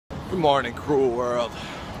Good morning, cruel world.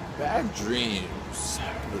 Bad dreams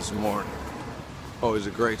this morning. Always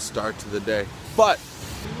a great start to the day. But,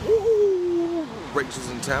 Rachel's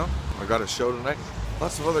in town. I got a show tonight.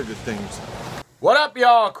 Lots of other good things. What up,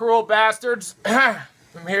 y'all, cruel bastards? I'm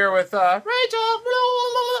here with Rachel.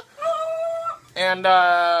 And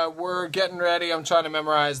we're getting ready. I'm trying to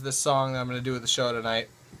memorize this song that I'm going to do with the show tonight.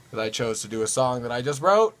 Because I chose to do a song that I just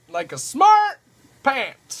wrote like a smart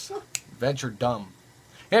pants. Venture dumb.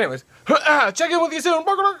 Anyways, check in with you soon.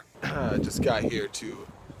 Just got here to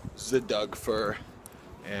the Doug Fur,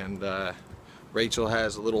 and Rachel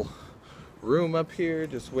has a little room up here,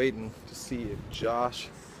 just waiting to see if Josh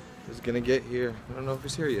is gonna get here. I don't know if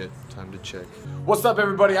he's here yet. Time to check. What's up,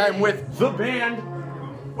 everybody? I am with the band.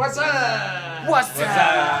 What's up? What's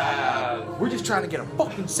up? We're just trying to get a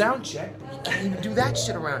fucking sound check. You can't even do that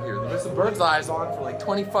shit around here. There's some bird's eyes on for like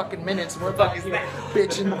 20 fucking minutes. And we're fucking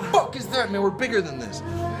bitching. The fuck is that, man? We're bigger than this.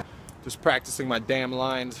 Just practicing my damn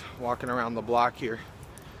lines, walking around the block here.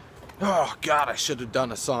 Oh God, I should have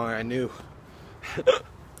done a song I knew.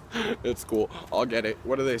 It's cool. I'll get it.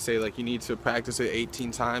 What do they say? Like you need to practice it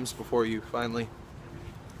 18 times before you finally.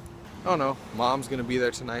 Oh no, Mom's gonna be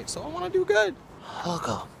there tonight, so I want to do good. I'll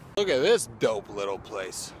go. Look at this dope little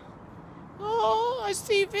place. Oh, I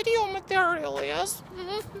see video material, yes.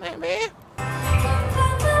 Maybe.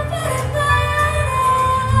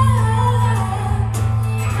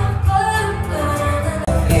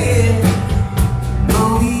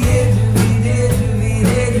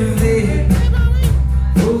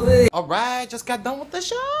 Alright, just got done with the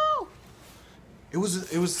show. It was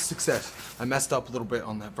a success. I messed up a little bit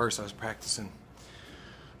on that verse I was practicing.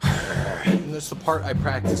 And that's the part I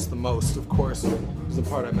practiced the most, of course, is the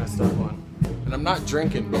part I messed up on. And I'm not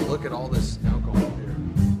drinking, but look at all this alcohol here.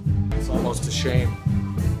 It's almost a shame.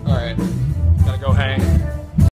 Alright, gotta go hang.